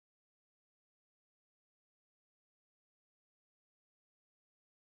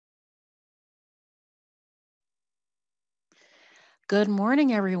Good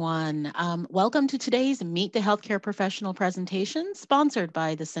morning, everyone. Welcome to today's Meet the Healthcare Professional presentation, sponsored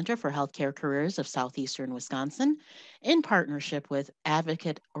by the Center for Healthcare Careers of Southeastern Wisconsin, in partnership with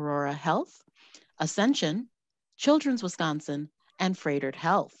Advocate Aurora Health, Ascension, Children's Wisconsin, and Freighted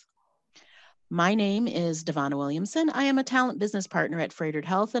Health. My name is Devonna Williamson. I am a talent business partner at Freighted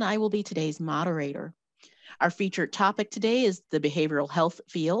Health, and I will be today's moderator. Our featured topic today is the behavioral health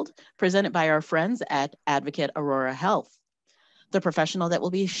field, presented by our friends at Advocate Aurora Health. The professional that will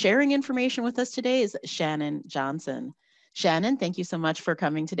be sharing information with us today is Shannon Johnson. Shannon, thank you so much for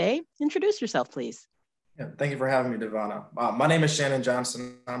coming today. Introduce yourself, please. Yeah, thank you for having me, Devonna. My name is Shannon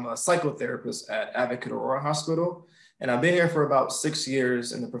Johnson. I'm a psychotherapist at Advocate Aurora Hospital, and I've been here for about 6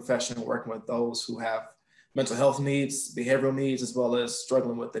 years in the profession, working with those who have mental health needs, behavioral needs, as well as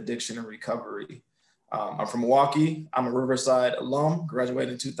struggling with addiction and recovery. I'm from Milwaukee. I'm a Riverside alum,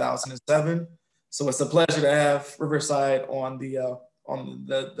 graduated in 2007. So it's a pleasure to have Riverside on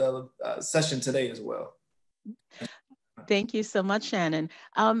the session today as well. Thank you so much, Shannon.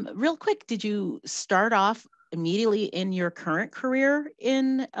 Real quick, did you start off immediately in your current career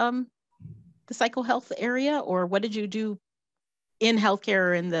in the psychohealth area, or what did you do in healthcare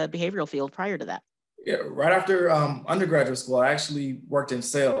or in the behavioral field prior to that? Yeah, right after undergraduate school, I actually worked in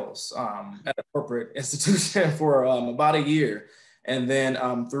sales at a corporate institution for about a year. And then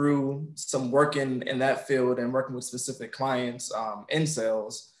through some work in that field and working with specific clients in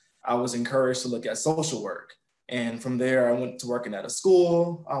sales, I was encouraged to look at social work. And from there, I went to working at a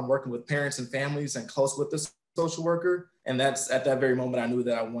school, working with parents and families and close with the social worker. And that's at that very moment, I knew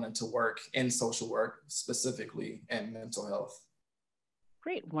that I wanted to work in social work, specifically in mental health.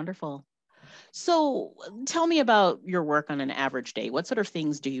 Great, wonderful. So tell me about your work on an average day. What sort of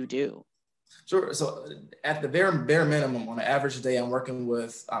things do you do? Sure. So at the bare minimum, on an average day, I'm working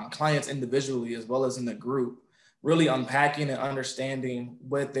with clients individually as well as in the group, really unpacking and understanding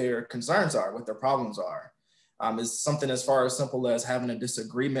what their concerns are, what their problems are. It's something as far as simple as having a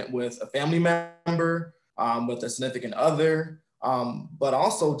disagreement with a family member, with a significant other, but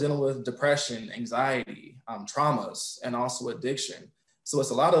also dealing with depression, anxiety, traumas, and also addiction. So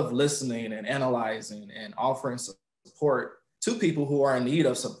it's a lot of listening and analyzing and offering support to people who are in need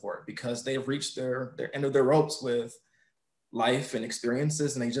of support because they've reached their end of their ropes with life and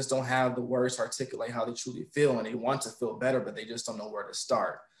experiences, and they just don't have the words to articulate how they truly feel, and they want to feel better, but they just don't know where to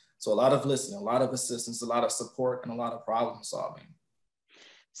start. So a lot of listening, a lot of assistance, a lot of support, and a lot of problem solving.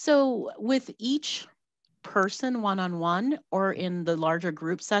 So with each person one-on-one or in the larger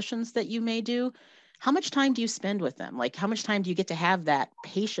group sessions that you may do, how much time do you spend with them? Like how much time do you get to have that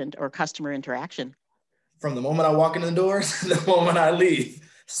patient or customer interaction? From the moment I walk in the doors to the moment I leave.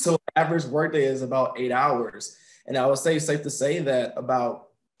 So average workday is about 8 hours. And I would say safe to say that about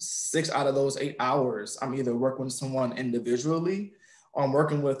 6 out of those 8 hours, I'm either working with someone individually or I'm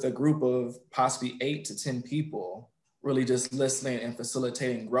working with a group of possibly 8 to 10 people, really just listening and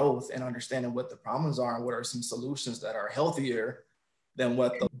facilitating growth and understanding what the problems are and what are some solutions that are healthier than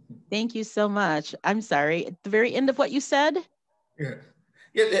what the. Thank you so much. I'm sorry, at the very end of what you said? Yeah.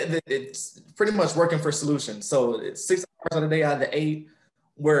 Yeah, it's pretty much working for solutions. So it's 6 hours of the day out of the 8,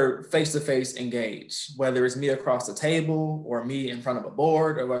 we're face-to-face engaged, whether it's me across the table or me in front of a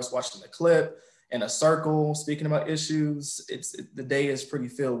board or us watching the clip in a circle, speaking about issues. The day is pretty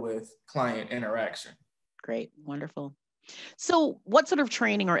filled with client interaction. Great, wonderful. So what sort of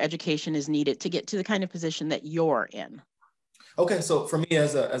training or education is needed to get to the kind of position that you're in? Okay, so for me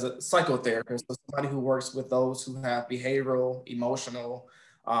as a psychotherapist, so somebody who works with those who have behavioral, emotional,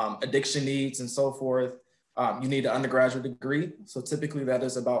 addiction needs and so forth, you need an undergraduate degree. So typically that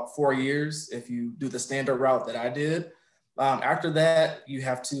is about 4 years if you do the standard route that I did. After that, you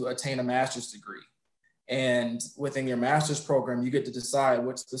have to attain a master's degree. And within your master's program, you get to decide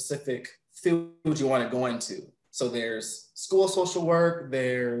what specific field you want to go into. So there's school social work,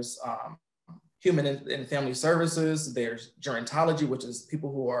 there's human and family services, there's gerontology, which is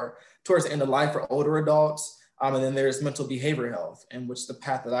people who are towards the end of life for older adults. And then there's mental behavior health, in which the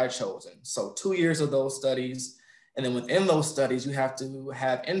path that I've chosen. So 2 years of those studies. And then within those studies, you have to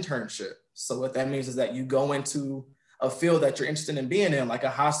have internship. So what that means is that you go into a field that you're interested in being in, like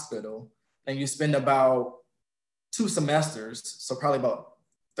a hospital, and you spend about 2 semesters, so probably about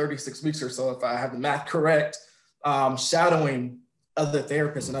 36 weeks or so, if I have the math correct, shadowing other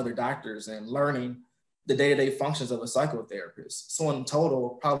therapists and other doctors and learning the day-to-day functions of a psychotherapist. So in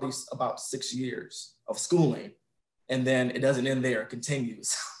total, probably about 6 years of schooling. And then it doesn't end there, it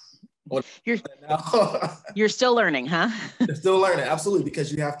continues. You're still learning, huh? Still learning, absolutely,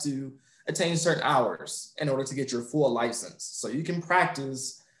 because you have to attain certain hours in order to get your full license. So you can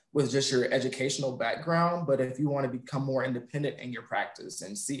practice with just your educational background. But if you want to become more independent in your practice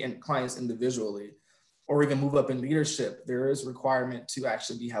and see clients individually, or even move up in leadership, there is a requirement to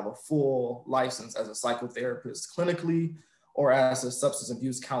actually have a full license as a psychotherapist clinically, or as a substance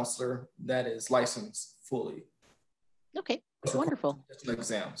abuse counselor that is licensed fully. Okay, wonderful.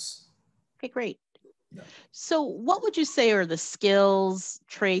 Exams. Okay, great. Yeah. So what would you say are the skills,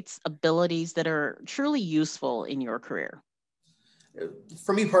 traits, abilities that are truly useful in your career?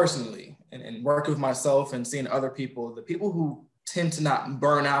 For me personally, and working with myself and seeing other people, the people who tend to not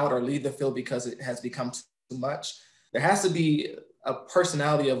burn out or leave the field because it has become too much, there has to be a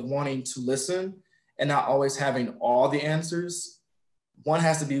personality of wanting to listen and not always having all the answers. One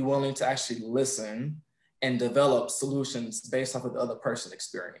has to be willing to actually listen and develop solutions based off of the other person's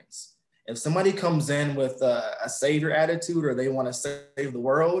experience. If somebody comes in with a savior attitude, or they want to save the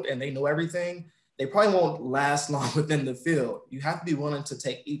world and they know everything, they probably won't last long within the field. You have to be willing to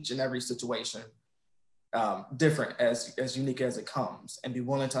take each and every situation different, as unique as it comes, and be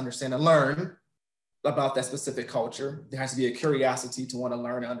willing to understand and learn about that specific culture. There has to be a curiosity to want to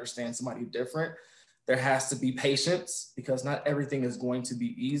learn and understand somebody different. There has to be patience, because not everything is going to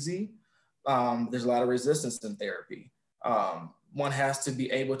be easy. There's a lot of resistance in therapy. One has to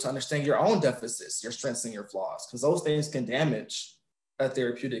be able to understand your own deficits, your strengths and your flaws, because those things can damage a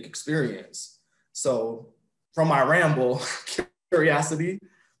therapeutic experience. So from my ramble, curiosity,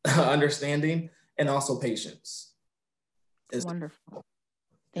 understanding, and also patience. Wonderful.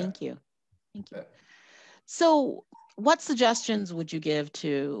 Thank you. Thank you. So what suggestions would you give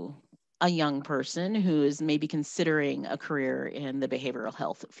to a young person who is maybe considering a career in the behavioral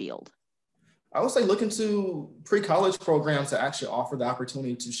health field? I would say look into pre-college programs that actually offer the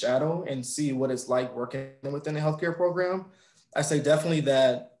opportunity to shadow and see what it's like working within a healthcare program. I say definitely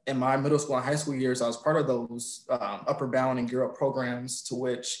that in my middle school and high school years, I was part of those Upper Bound and Gear Up programs, to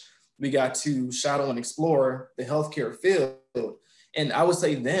which we got to shadow and explore the healthcare field. And I would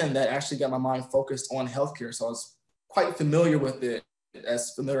say then that actually got my mind focused on healthcare. So I was quite familiar with it,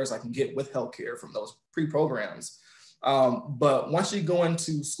 as familiar as I can get with healthcare from those pre-programs. But once you go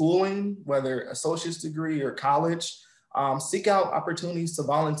into schooling, whether associate's degree or college, seek out opportunities to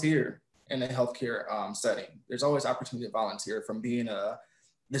volunteer in a healthcare setting. There's always opportunity to volunteer, from being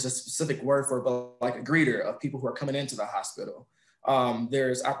there's a specific word for it, but like a greeter of people who are coming into the hospital.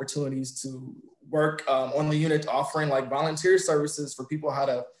 There's opportunities to work on the unit, offering like volunteer services for people how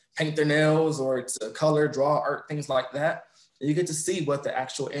to paint their nails or to color, draw art, things like that. And you get to see what the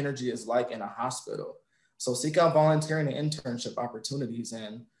actual energy is like in a hospital. So seek out volunteering and internship opportunities,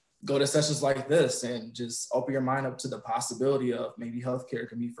 and go to sessions like this, and just open your mind up to the possibility of maybe healthcare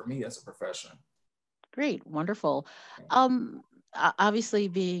can be for me as a profession. Great, wonderful. Obviously,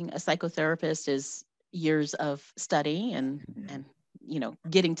 being a psychotherapist is years of study and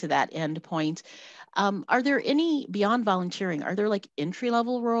getting to that end point. Are there any, beyond volunteering, are there like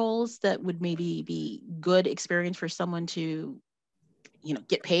entry-level roles that would maybe be good experience for someone to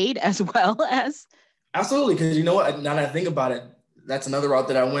get paid as well as? Absolutely, because you know what, now that I think about it, that's another route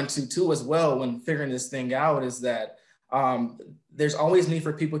that I went to too as well when figuring this thing out, is that there's always need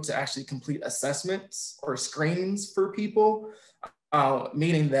for people to actually complete assessments or screenings for people,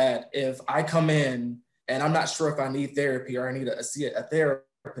 meaning that if I come in and I'm not sure if I need therapy or I need to see a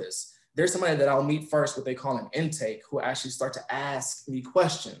therapist, there's somebody that I'll meet first, what they call an intake, who actually start to ask me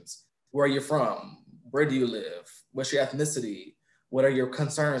questions. Where are you from? Where do you live? What's your ethnicity? What are your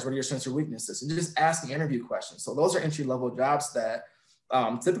concerns? What are your strengths or weaknesses? And just asking interview questions. So those are entry-level jobs that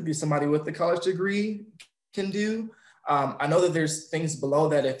typically somebody with a college degree can do. I know that there's things below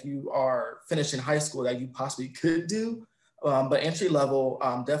that if you are finishing high school that you possibly could do, but entry-level,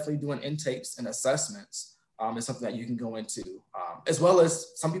 definitely doing intakes and assessments is something that you can go into, as well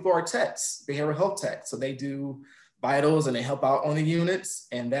as some people are techs, behavioral health techs. So they do vitals and they help out on the units,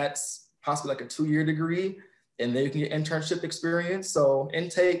 and that's possibly like a 2-year degree, and then you can get internship experience. So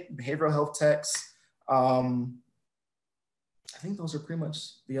intake, behavioral health techs. I think those are pretty much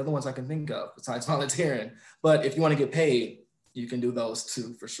the other ones I can think of besides volunteering. But if you want to get paid, you can do those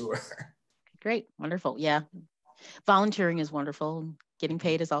too, for sure. Great, wonderful. Yeah, volunteering is wonderful. Getting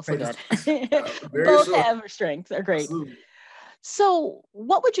paid is also good. Both sure. have strengths, are great. Absolutely. So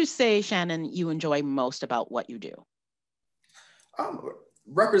what would you say, Shannon, you enjoy most about what you do?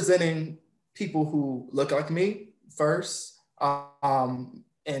 Representing people who look like me first,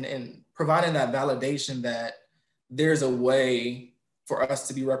 and providing that validation that there's a way for us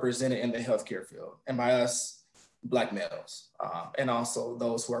to be represented in the healthcare field, and by us, Black males, and also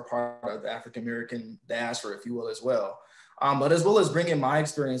those who are part of the African-American diaspora, if you will, as well. But as well as bringing my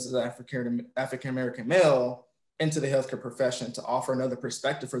experience as an African-American male into the healthcare profession to offer another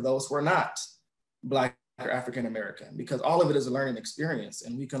perspective for those who are not Black or African American, because all of it is a learning experience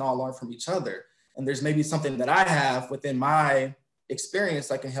and we can all learn from each other. And there's maybe something that I have within my experience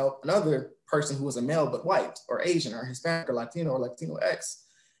that can help another person who is a male but white or Asian or Hispanic or Latino X,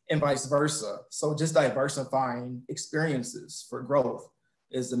 and vice versa. So just diversifying experiences for growth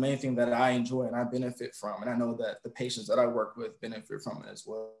is the main thing that I enjoy and I benefit from. And I know that the patients that I work with benefit from it as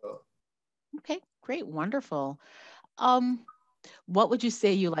well. Okay, great, wonderful. Um, what would you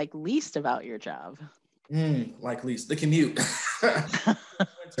say you like least about your job? Like least the commute. I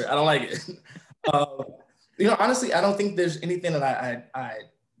don't like it. Uh, honestly, I don't think there's anything that I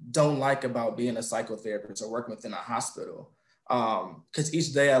don't like about being a psychotherapist or working within a hospital. Because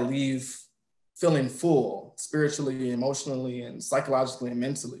each day I leave feeling full spiritually, emotionally, and psychologically and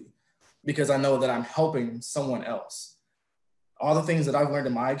mentally, because I know that I'm helping someone else. All the things that I've learned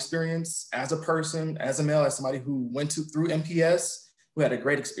in my experience as a person, as a male, as somebody who went through MPS, who had a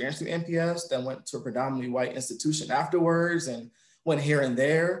great experience through MPS, then went to a predominantly white institution afterwards and went here and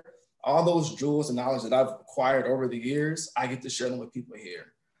there. All those jewels and knowledge that I've acquired over the years, I get to share them with people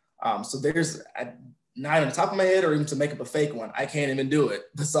here. So there's not even the top of my head or even to make up a fake one. I can't even do it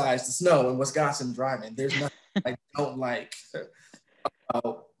besides the snow in Wisconsin driving. There's nothing I don't like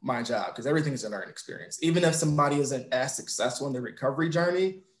about my job because everything is a learning experience. Even if somebody isn't as successful in their recovery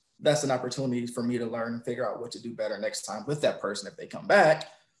journey, that's an opportunity for me to learn and figure out what to do better next time with that person if they come back,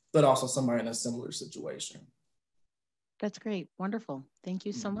 but also somebody in a similar situation. That's great. Wonderful. Thank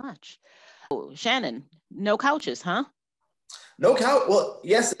you so much. Oh, Shannon, no couches, huh? No couch. Well,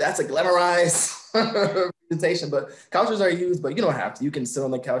 yes, that's a glamorized presentation, but couches are used, but you don't have to. You can sit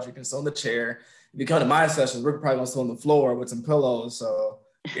on the couch, you can sit on the chair. If you come to my sessions, we're probably gonna sit on the floor with some pillows. So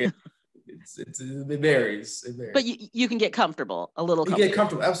it varies. It varies. But you can get comfortable, a little you comfortable. get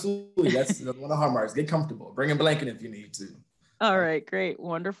comfortable. Absolutely. That's one of the hallmarks. Get comfortable. Bring a blanket if you need to. All right, great,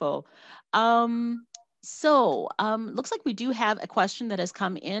 wonderful. Looks like we do have a question that has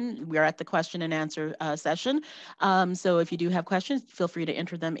come in. We're at the question and answer session. So if you do have questions, feel free to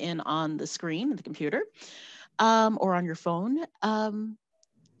enter them in on the screen, the computer, or on your phone.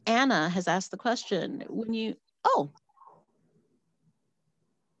 Anna has asked the question,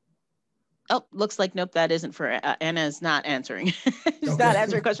 looks like, nope, that isn't for Anna is not answering. She's not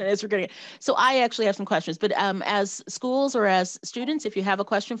answering a question. It's forgetting it. So I actually have some questions, but as schools or as students, if you have a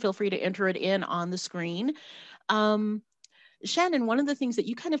question, feel free to enter it in on the screen. Shannon, one of the things that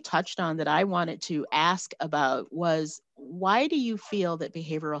you kind of touched on that I wanted to ask about was, why do you feel that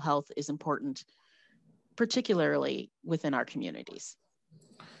behavioral health is important, particularly within our communities?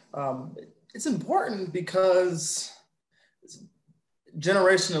 It's important because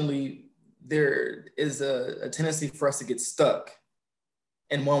generationally, there is a tendency for us to get stuck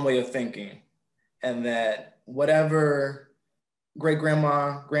in one way of thinking, and that whatever great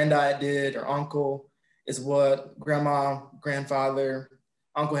grandma, granddad did, or uncle is what grandma, grandfather,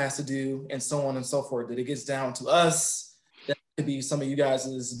 uncle has to do, and so on and so forth. That it gets down to us. That could be some of you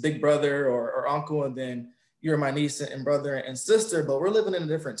guys' big brother or uncle, and then you're my niece and brother and sister, but we're living in a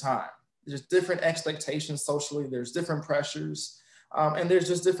different time. There's different expectations socially, there's different pressures. And there's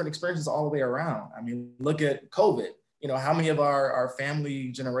just different experiences all the way around. I mean, look at COVID. How many of our family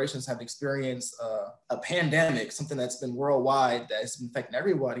generations have experienced a pandemic, something that's been worldwide, that's been affecting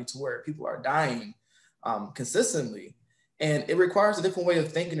everybody to where people are dying consistently. And it requires a different way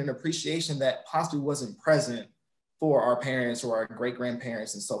of thinking and appreciation that possibly wasn't present for our parents or our great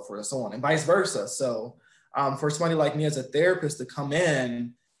grandparents and so forth and so on, and vice versa. So for somebody like me as a therapist to come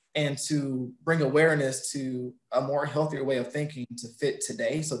in and to bring awareness to a more healthier way of thinking to fit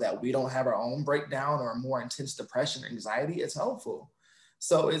today so that we don't have our own breakdown or more intense depression or anxiety, it's helpful.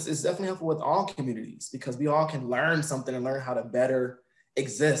 So it's definitely helpful with all communities because we all can learn something and learn how to better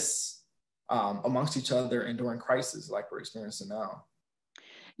exist amongst each other and during crisis like we're experiencing now.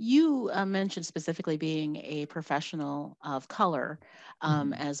 You mentioned specifically being a professional of color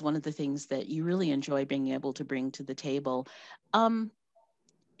as one of the things that you really enjoy being able to bring to the table.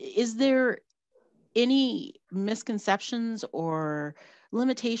 Is there any misconceptions or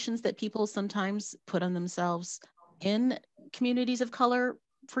limitations that people sometimes put on themselves in communities of color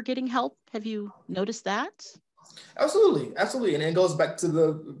for getting help? Have you noticed that? Absolutely. And it goes back to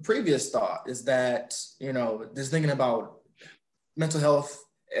the previous thought is that, just thinking about mental health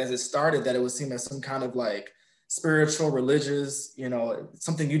as it started, that it was seen as some kind of like spiritual, religious,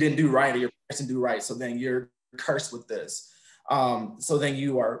 something you didn't do right or your parents didn't do right. So then you're cursed with this. So then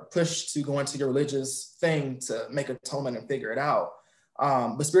you are pushed to go into your religious thing to make atonement and figure it out.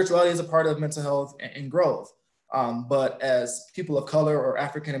 But spirituality is a part of mental health and growth. But as people of color or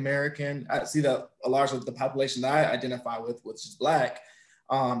African American, I see that a large of the population that I identify with, which is Black,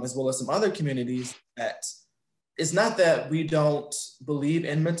 as well as some other communities, that it's not that we don't believe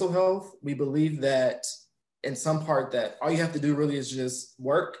in mental health. We believe that in some part that all you have to do really is just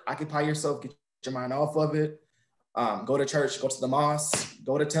work, occupy yourself, get your mind off of it, go to church, go to the mosque,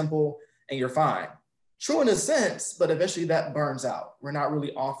 go to temple, and you're fine. True in a sense, but eventually that burns out. We're not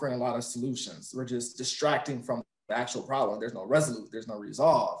really offering a lot of solutions. We're just distracting from the actual problem. There's no resolute, there's no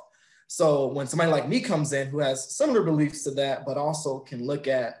resolve. So when somebody like me comes in who has similar beliefs to that, but also can look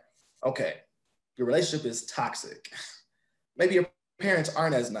at, okay, your relationship is toxic. Maybe your parents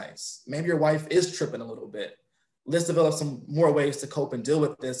aren't as nice. Maybe your wife is tripping a little bit. Let's develop some more ways to cope and deal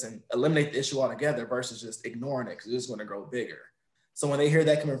with this and eliminate the issue altogether versus just ignoring it because it's just going to grow bigger. So when they hear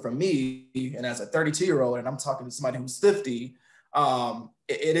that coming from me, and as a 32-year-old, and I'm talking to somebody who's 50,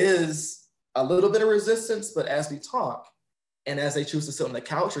 it is a little bit of resistance, but as we talk, and as they choose to sit on the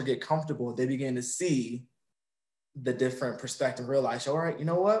couch or get comfortable, they begin to see the different perspective, realize, all right, you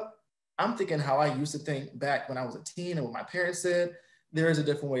know what? I'm thinking how I used to think back when I was a teen and what my parents said. There is a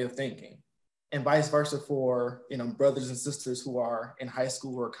different way of thinking. And vice versa for, brothers and sisters who are in high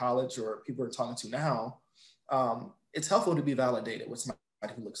school or college or people we're talking to now. It's helpful to be validated with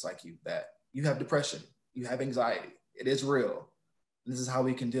somebody who looks like you, that you have depression, you have anxiety, it is real. This is how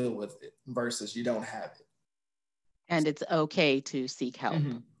we can deal with it versus you don't have it. And it's okay to seek help.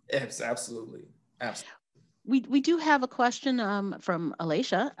 Mm-hmm. Yes, absolutely. Absolutely. We do have a question from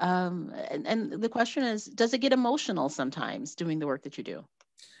Alicia. And the question is, does it get emotional sometimes doing the work that you do?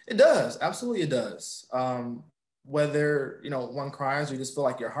 It does. Absolutely, it does. Whether, one cries or you just feel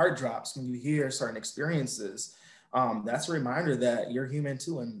like your heart drops when you hear certain experiences, that's a reminder that you're human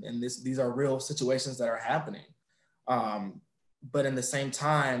too. And these are real situations that are happening. But in the same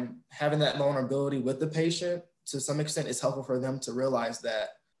time, having that vulnerability with the patient to some extent is helpful for them to realize that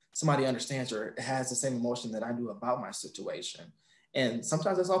somebody understands or has the same emotion that I do about my situation. And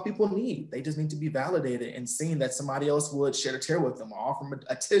sometimes that's all people need. They just need to be validated and seeing that somebody else would shed a tear with them or offer them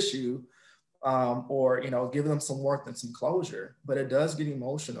a tissue or, give them some warmth and some closure. But it does get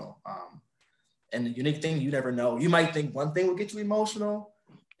emotional. And the unique thing, you never know. You might think one thing will get you emotional.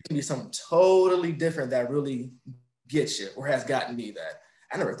 It can be something totally different that really gets you or has gotten me that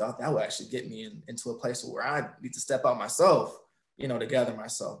I never thought that would actually get me into a place where I need to step out myself, to gather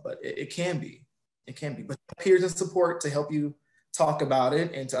myself. But it can be. It can be. But peers and support to help you talk about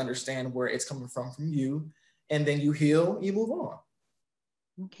it and to understand where it's coming from you. And then you heal, you move on.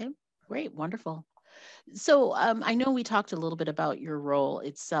 Okay, great, wonderful. So I know we talked a little bit about your role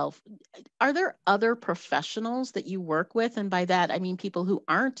itself. Are there other professionals that you work with? And by that, I mean people who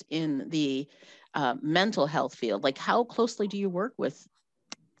aren't in the mental health field. Like, how closely do you work with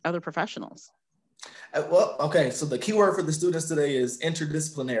other professionals? Well, okay, so the key word for the students today is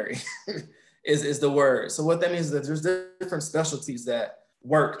interdisciplinary is the word. So what that means is that there's different specialties that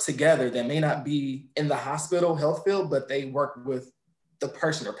work together that may not be in the hospital health field, but they work with the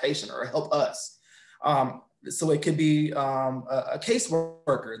person or patient or help us. So it could be a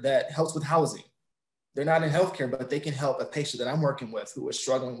caseworker that helps with housing. They're not in healthcare, but they can help a patient that I'm working with who is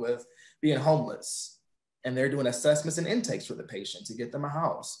struggling with being homeless. And they're doing assessments and intakes for the patient to get them a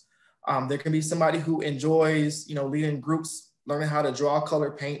house. There can be somebody who enjoys, leading groups, learning how to draw,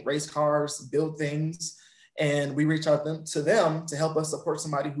 color, paint, race cars, build things. And we reach out to them to help us support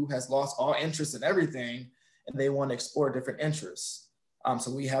somebody who has lost all interest in everything and they want to explore different interests.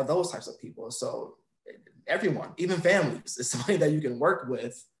 So we have those types of people. So everyone, even families, is somebody that you can work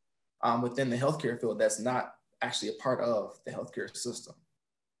with within the healthcare field that's not actually a part of the healthcare system.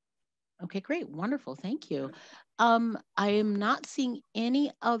 Okay, great. Wonderful. Thank you. I am not seeing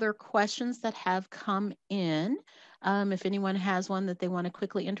any other questions that have come in. If anyone has one that they want to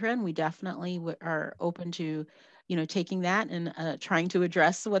quickly enter in, we definitely are open to, taking that and trying to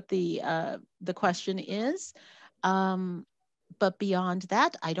address what the question is. But beyond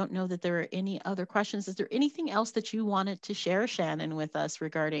that, I don't know that there are any other questions. Is there anything else that you wanted to share, Shannon, with us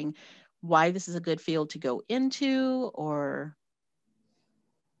regarding why this is a good field to go into or?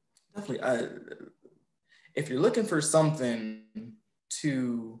 Definitely. If you're looking for something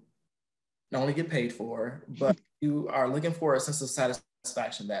to not only get paid for, but you are looking for a sense of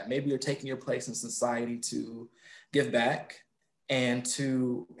satisfaction that maybe you're taking your place in society to give back and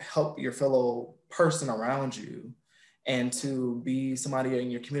to help your fellow person around you and to be somebody in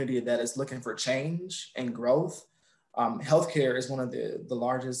your community that is looking for change and growth. Healthcare is one of the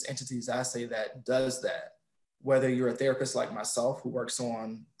largest entities I say that does that. Whether you're a therapist like myself who works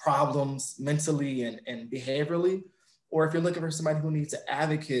on problems mentally and behaviorally, or if you're looking for somebody who needs an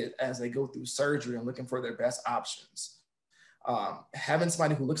advocate as they go through surgery and looking for their best options. Having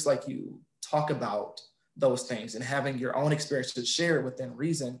somebody who looks like you talk about those things and having your own experience to share within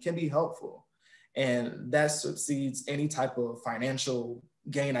reason can be helpful. And that succeeds any type of financial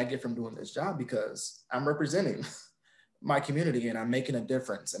gain I get from doing this job, because I'm representing my community and I'm making a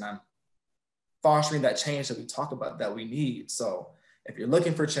difference and I'm fostering that change that we talk about that we need. So if you're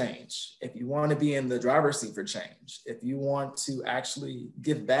looking for change, if you want to be in the driver's seat for change, if you want to actually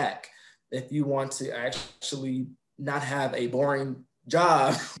give back, if you want to actually not have a boring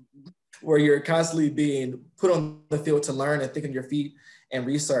job where you're constantly being put on the field to learn and think on your feet and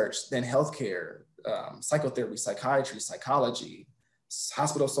research, then healthcare, psychotherapy, psychiatry, psychology,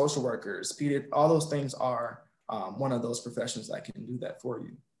 hospital social workers, all those things are one of those professions that can do that for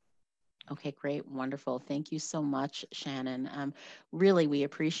you. Okay, great. Wonderful. Thank you so much, Shannon. Really, we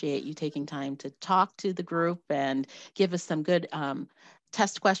appreciate you taking time to talk to the group and give us some good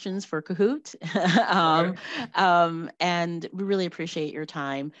test questions for Kahoot. And we really appreciate your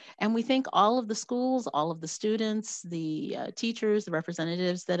time. And we thank all of the schools, all of the students, the teachers, the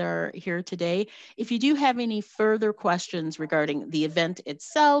representatives that are here today. If you do have any further questions regarding the event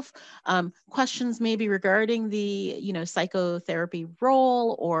itself, questions maybe regarding the psychotherapy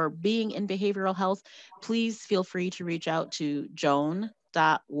role or being in behavioral health, please feel free to reach out to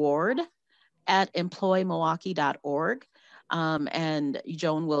joan.ward@employmilwaukee.org. And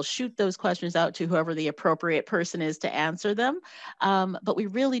Joan will shoot those questions out to whoever the appropriate person is to answer them. But we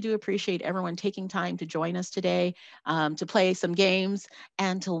really do appreciate everyone taking time to join us today, to play some games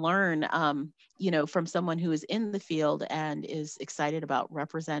and to learn, from someone who is in the field and is excited about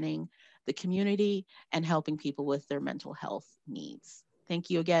representing the community and helping people with their mental health needs. Thank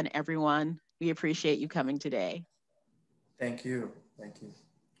you again, everyone. We appreciate you coming today. Thank you. Thank you.